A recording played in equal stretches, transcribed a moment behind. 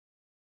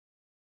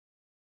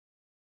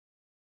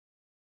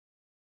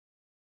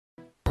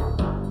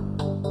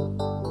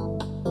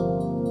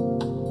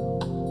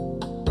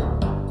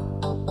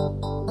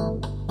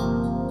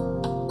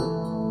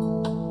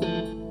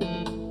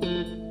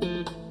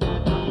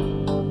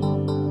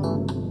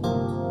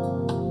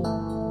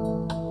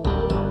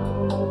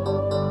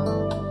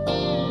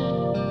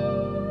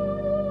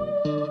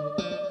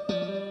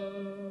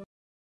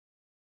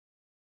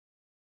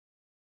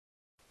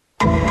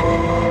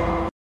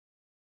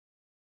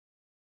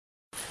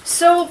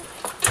So,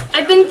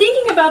 I've been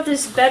thinking about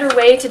this better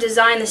way to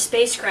design the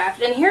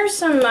spacecraft, and here's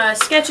some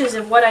sketches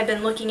of what I've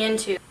been looking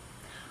into.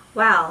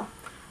 Wow,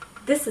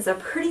 this is a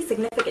pretty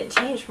significant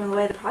change from the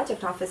way the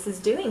project office is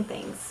doing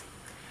things.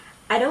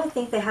 I don't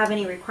think they have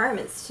any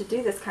requirements to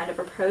do this kind of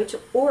approach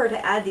or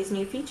to add these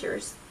new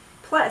features.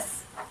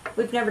 Plus,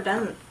 we've never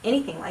done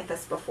anything like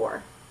this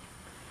before.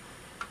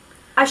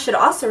 I should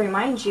also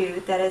remind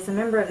you that as a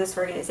member of this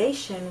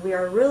organization, we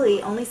are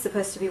really only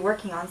supposed to be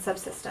working on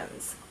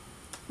subsystems.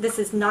 This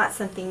is not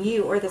something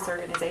you or this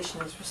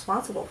organization is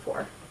responsible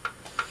for.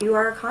 You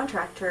are a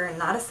contractor and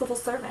not a civil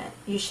servant.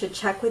 You should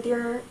check with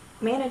your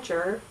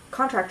manager,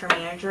 contractor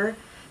manager,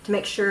 to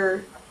make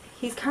sure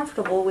he's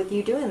comfortable with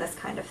you doing this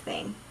kind of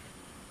thing.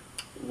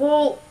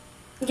 Well,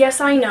 yes,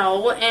 I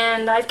know,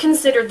 and I've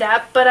considered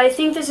that, but I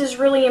think this is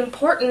really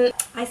important.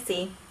 I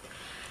see.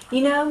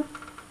 You know,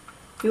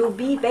 you'll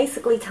be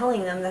basically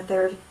telling them that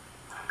their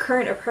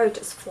current approach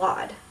is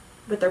flawed.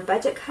 With their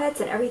budget cuts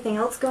and everything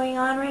else going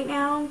on right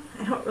now,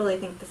 I don't really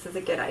think this is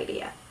a good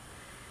idea.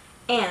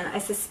 And I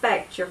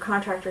suspect your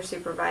contractor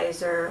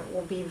supervisor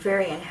will be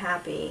very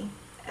unhappy,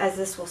 as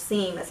this will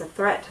seem as a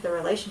threat to the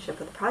relationship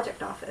with the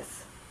project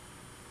office.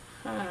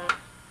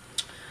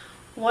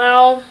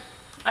 Well,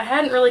 I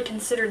hadn't really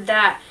considered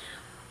that.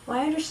 Well,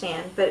 I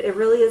understand, but it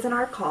really isn't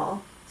our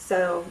call,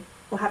 so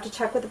we'll have to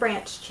check with the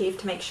branch chief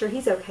to make sure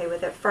he's okay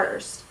with it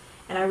first,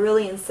 and I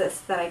really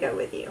insist that I go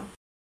with you.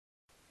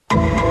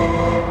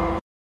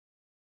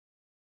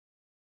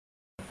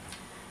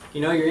 You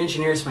know, your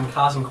engineer's been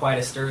causing quite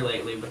a stir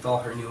lately with all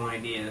her new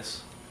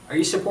ideas. Are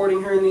you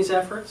supporting her in these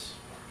efforts?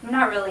 I'm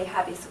not really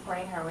happy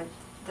supporting her with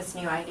this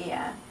new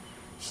idea.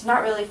 She's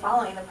not really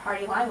following the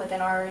party line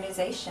within our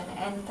organization,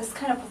 and this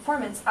kind of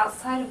performance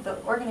outside of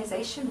the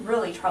organization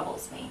really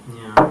troubles me.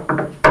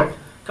 Yeah.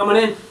 Coming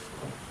in.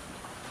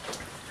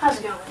 How's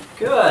it going?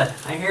 Good.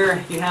 I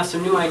hear you have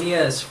some new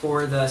ideas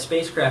for the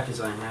spacecraft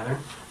design, Heather.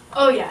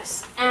 Oh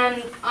yes,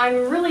 and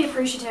I'm really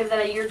appreciative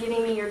that you're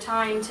giving me your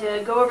time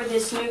to go over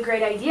this new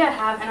great idea I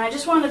have, and I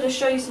just wanted to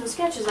show you some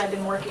sketches I've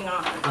been working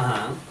on.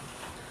 A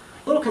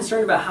little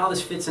concerned about how this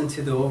fits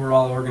into the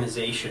overall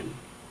organization.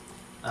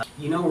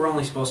 You know we're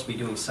only supposed to be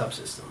doing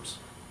subsystems,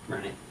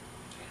 right?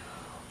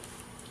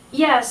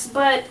 Yes,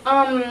 but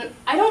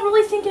I don't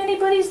really think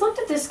anybody's looked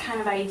at this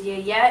kind of idea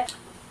yet.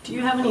 Do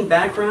you have any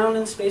background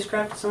in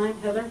spacecraft design,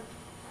 Heather?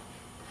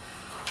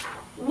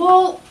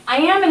 Well, I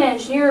am an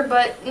engineer,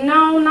 but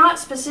no, not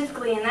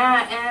specifically in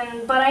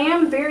that, but I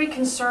am very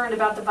concerned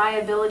about the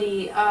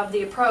viability of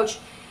the approach.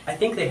 I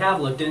think they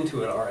have looked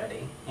into it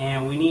already,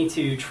 and we need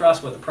to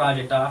trust what the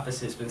project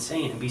office has been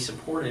saying and be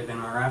supportive in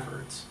our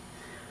efforts.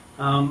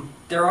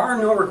 There are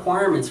no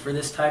requirements for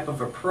this type of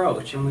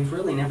approach, and we've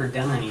really never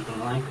done anything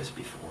like this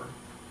before.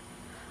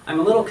 I'm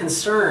a little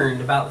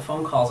concerned about the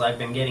phone calls I've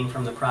been getting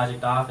from the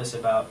project office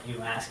about you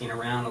asking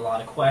around a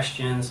lot of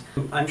questions.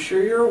 I'm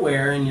sure you're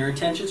aware and your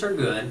intentions are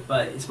good,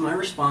 but it's my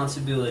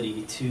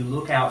responsibility to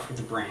look out for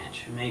the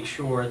branch and make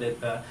sure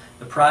that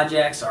the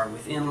projects are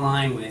within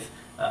line with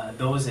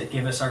those that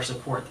give us our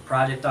support at the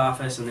project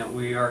office, and that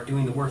we are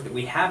doing the work that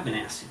we have been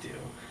asked to do.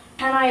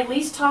 Can I at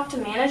least talk to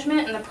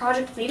management and the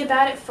project lead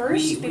about it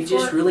first? We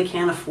just really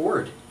can't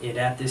afford it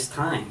at this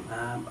time.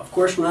 Of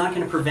course, we're not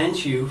going to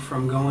prevent you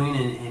from going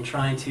and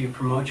trying to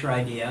promote your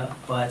idea,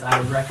 but I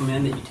would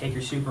recommend that you take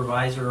your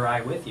supervisor or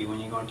I with you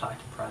when you go and talk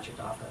to the project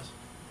office.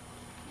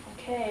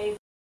 Okay.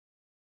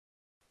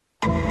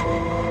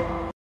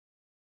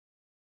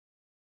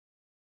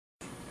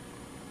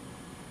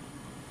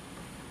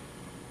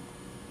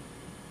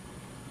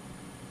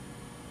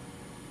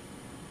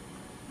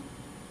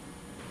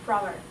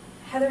 Robert,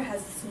 Heather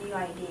has this new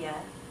idea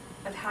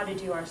of how to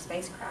do our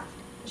spacecraft,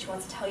 and she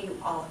wants to tell you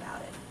all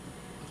about it.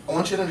 I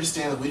want you to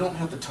understand that we don't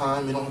have the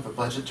time, we don't have the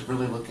budget to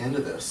really look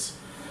into this.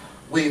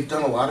 We've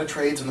done a lot of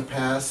trades in the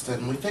past,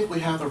 and we think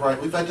we've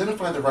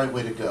identified the right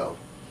way to go.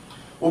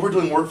 Well, we're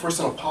doing work for us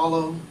in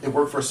Apollo, it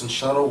worked for us in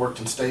Shuttle,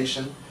 worked in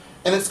Station,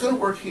 and it's going to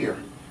work here.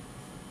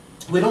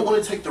 We don't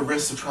want to take the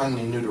risk of trying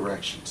any new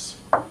directions.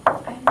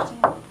 I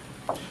understand.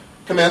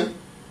 Come in.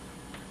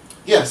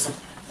 Yes,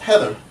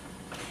 Heather.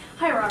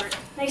 Hi, Robert.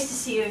 Nice to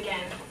see you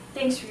again.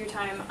 Thanks for your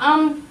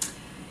time.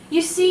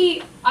 You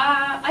see,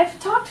 I've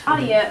talked to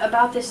Nadia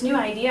about this new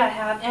idea I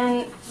have,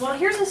 and, well,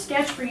 here's a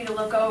sketch for you to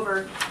look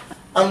over.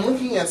 I'm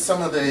looking at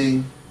some of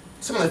the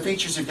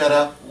features you've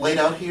got laid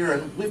out here,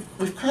 and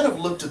we've kind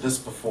of looked at this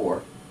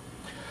before.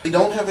 We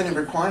don't have any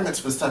requirements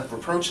for this type of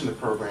approach in the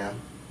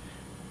program,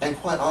 and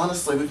quite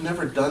honestly, we've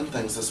never done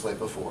things this way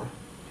before.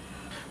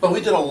 But we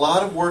did a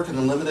lot of work in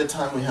the limited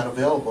time we had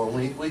available,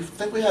 and we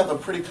think we have a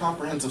pretty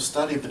comprehensive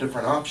study of the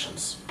different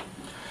options.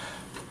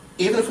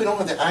 Even if we don't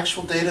have the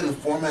actual data in the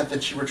format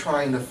that you were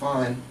trying to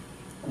find,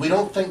 we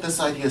don't think this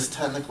idea is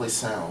technically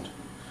sound.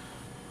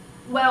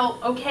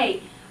 Well,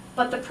 okay,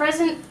 but the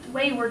present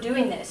way we're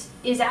doing this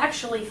is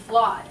actually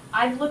flawed.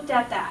 I've looked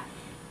at that,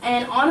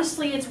 and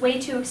honestly, it's way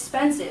too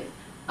expensive.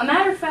 A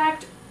matter of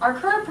fact, our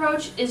current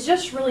approach is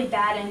just really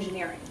bad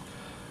engineering.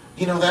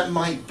 You know, that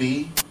might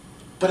be,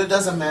 but it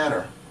doesn't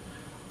matter.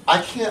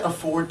 I can't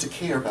afford to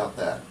care about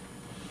that.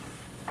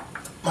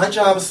 My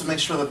job is to make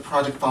sure that the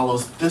project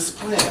follows this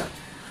plan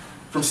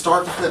from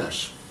start to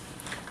finish.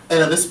 And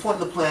at this point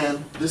in the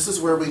plan, this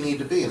is where we need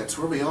to be, and it's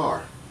where we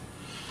are.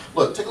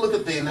 Look, take a look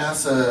at the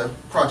NASA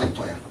project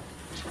plan.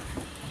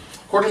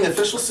 According to the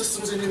official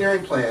systems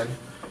engineering plan,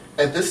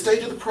 at this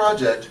stage of the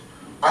project,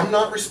 I'm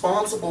not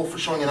responsible for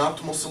showing an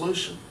optimal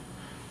solution.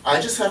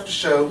 I just have to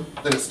show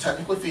that it's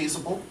technically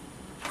feasible,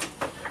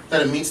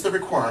 that it meets the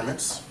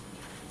requirements,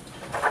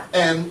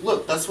 and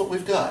look, that's what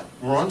we've got.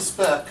 We're on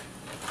spec,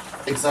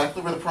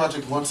 exactly where the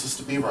project wants us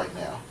to be right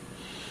now.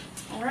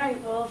 All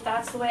right, well, if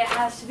that's the way it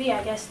has to be,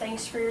 I guess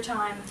thanks for your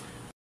time.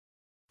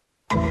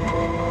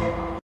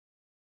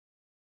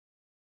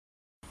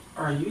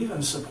 Are you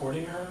even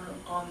supporting her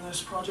on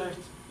this project?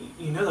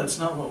 You know that's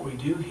not what we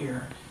do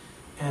here.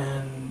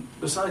 And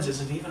besides, is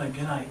it even a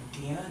good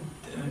idea?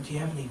 Do you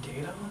have any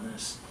data on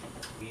this?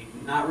 We're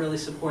not really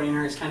supporting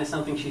her. It's kind of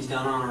something she's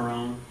done on her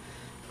own.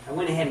 I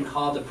went ahead and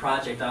called the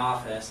project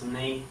office, and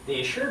they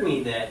assured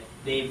me that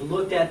they've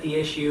looked at the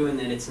issue and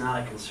that it's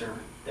not a concern,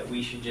 that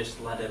we should just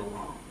let it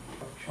alone.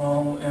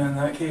 Well, in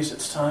that case,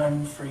 it's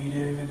time for you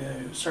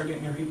to start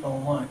getting your people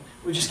in line.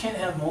 We just can't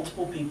have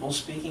multiple people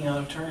speaking out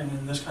of turn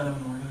in this kind of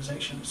an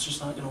organization. It's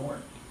just not going to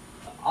work.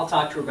 I'll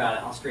talk to her about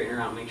it. I'll straighten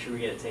her out and make sure we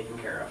get it taken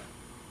care of.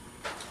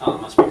 Oh,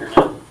 it must be her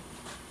now.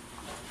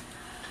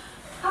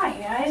 Hi,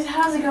 guys.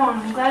 How's it going?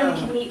 I'm glad we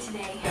can meet today.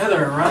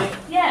 Heather, right?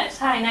 Yes,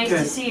 hi. Nice to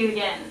Good. see you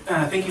again.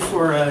 Thank you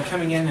for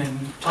coming in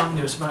and talking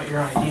to us about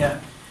your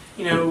idea.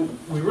 You know,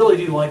 we really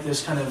do like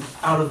this kind of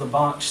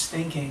out-of-the-box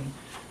thinking,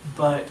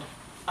 but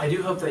I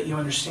do hope that you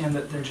understand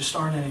that there just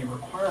aren't any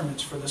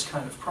requirements for this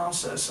kind of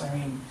process. I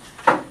mean,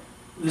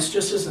 this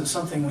just isn't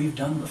something we've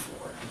done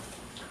before.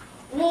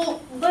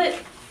 Well, but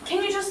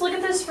can you just look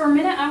at this for a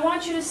minute? I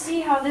want you to see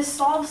how this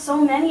solves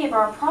so many of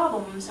our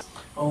problems.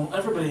 Well,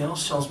 everybody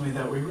else tells me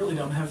that we really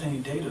don't have any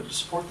data to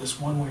support this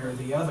one way or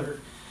the other.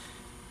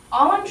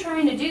 All I'm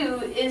trying to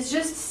do is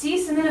just see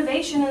some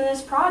innovation in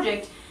this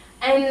project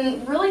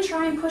and really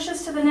try and push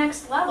us to the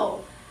next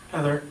level.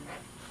 Heather,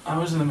 I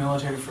was in the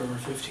military for over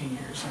 15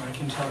 years, and I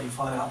can tell you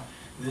flat out,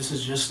 this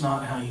is just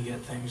not how you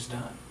get things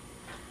done.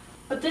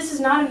 But this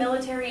is not a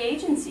military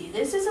agency.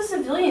 This is a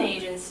civilian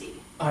agency.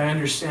 I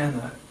understand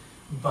that,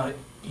 but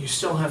you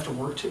still have to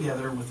work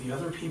together with the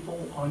other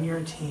people on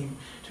your team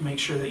to make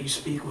sure that you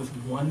speak with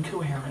one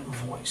coherent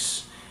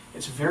voice.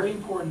 It's very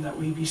important that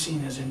we be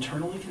seen as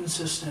internally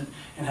consistent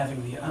and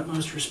having the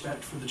utmost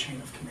respect for the chain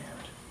of command.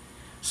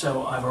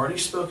 So I've already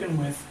spoken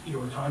with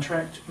your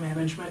contract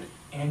management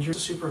and your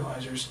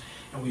supervisors,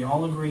 and we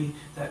all agree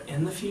that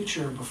in the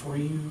future, before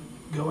you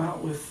go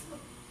out with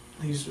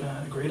these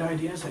great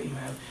ideas that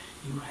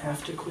you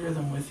have to clear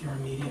them with your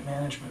immediate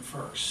management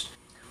first.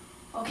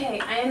 Okay,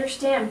 I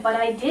understand, but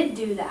I did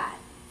do that.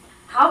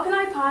 How can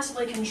I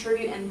possibly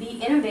contribute and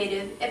be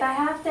innovative if I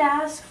have to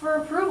ask for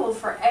approval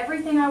for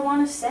everything I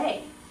want to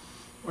say?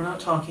 We're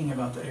not talking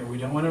about that here. We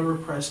don't want to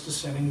repress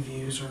dissenting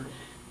views or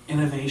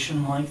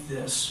innovation like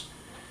this.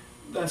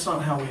 That's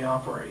not how we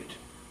operate.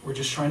 We're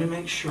just trying to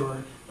make sure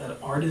that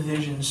our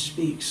division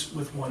speaks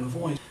with one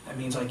voice. That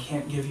means I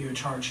can't give you a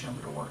charge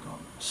number to work on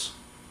this.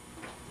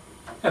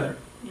 Heather,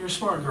 you're a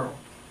smart girl.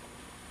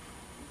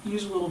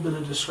 Use a little bit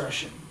of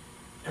discretion.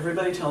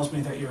 Everybody tells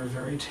me that you're a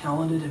very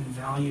talented and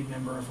valued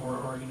member of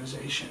our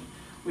organization.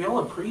 We all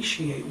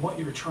appreciate what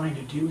you're trying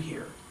to do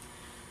here.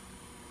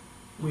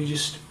 We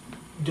just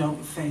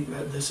don't think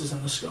that this is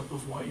in the scope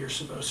of what you're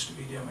supposed to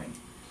be doing.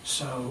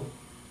 So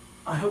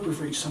I hope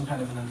we've reached some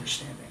kind of an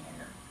understanding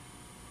here.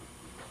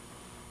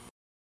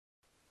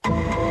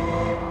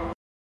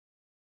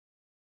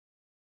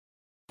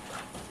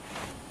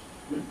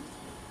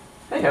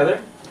 Hey,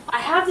 Heather. I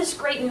have this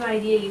great new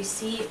idea, you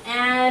see,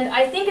 and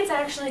I think it's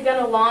actually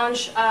going to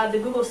launch the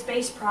Google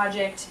Space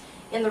project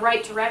in the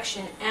right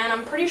direction, and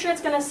I'm pretty sure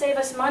it's going to save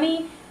us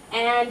money,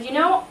 and you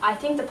know, I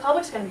think the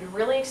public's going to be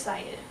really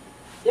excited.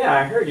 Yeah,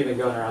 I heard you've been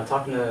going around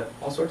talking to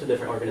all sorts of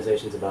different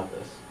organizations about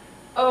this.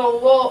 Oh,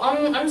 well,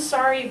 I'm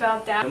sorry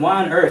about that. And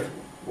why on earth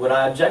would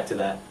I object to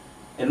that?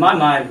 In my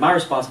mind, my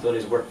responsibility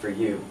is work for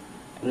you.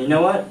 And you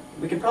know what?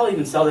 We can probably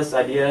even sell this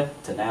idea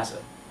to NASA.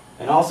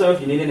 And also,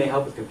 if you need any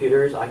help with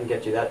computers, I can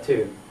get you that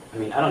too. I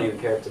mean, I don't even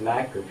care if it's a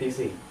Mac or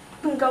PC. You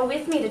can go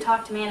with me to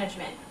talk to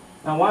management.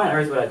 Now, why on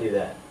earth would I do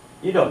that?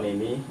 You don't need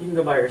me. You can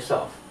go by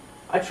yourself.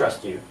 I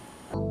trust you.